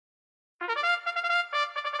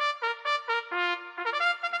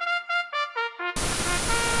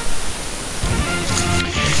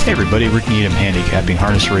Hey everybody, Rick Needham handicapping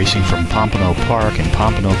harness racing from Pompano Park in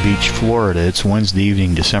Pompano Beach, Florida. It's Wednesday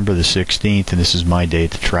evening, December the 16th, and this is my day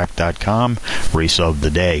at the track.com race of the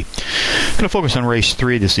day. I'm going to focus on race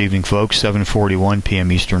 3 this evening, folks, 7:41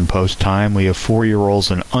 p.m. Eastern Post Time. We have 4-year-olds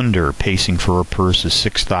and under pacing for a purse of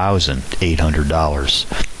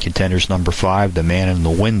 $6,800. Contenders number 5, The Man in the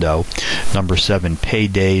Window, number 7,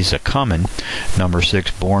 Payday's A-Comin', number 6,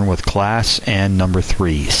 Born with Class, and number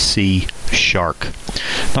 3, Sea Shark.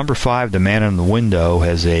 Number 5, The Man in the Window,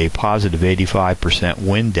 has a positive 85%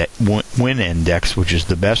 win index, which is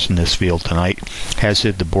the best in this field tonight. Has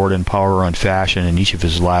hit the board in power run fashion in each of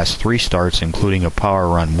his last 3 starts, including a power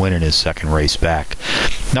run win in his second race back.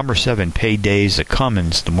 Number 7, Payday's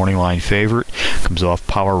A-Comin's, the morning line favorite, comes off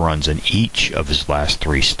power runs in each of his last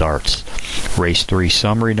 3 starts. Race 3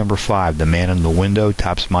 summary: number 5, The Man in the Window,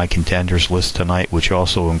 tops my contenders list tonight, which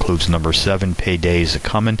also includes number 7, Payday's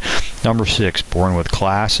A-Comin', number 6, Born with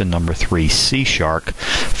Class, and number 3, Sea Shark.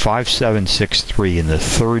 5763 in the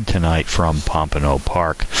third tonight from Pompano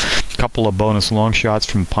Park. A couple of bonus long shots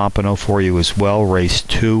from Pompano for you as well. Race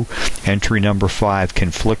 2, entry number 5,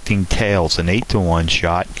 Conflicting Tales, an 8-to-1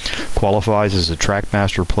 shot. Qualifies as a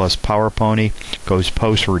Trackmaster Plus Power Pony. Goes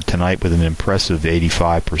postward tonight with an impressive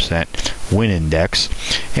 85% win index.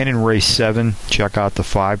 And in race 7, check out the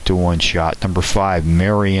 5-to-1 shot. Number 5,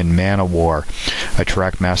 Marion Man of War, a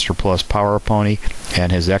Trackmaster Plus Power Pony,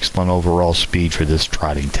 and has excellent overall speed for this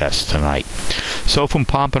trotting test tonight. So from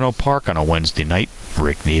Pompano Park on a Wednesday night,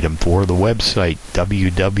 Rick Needham for the website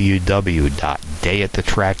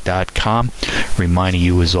www.dayatthetrack.com, reminding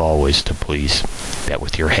you as always to please bet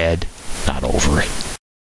with your head, not over it.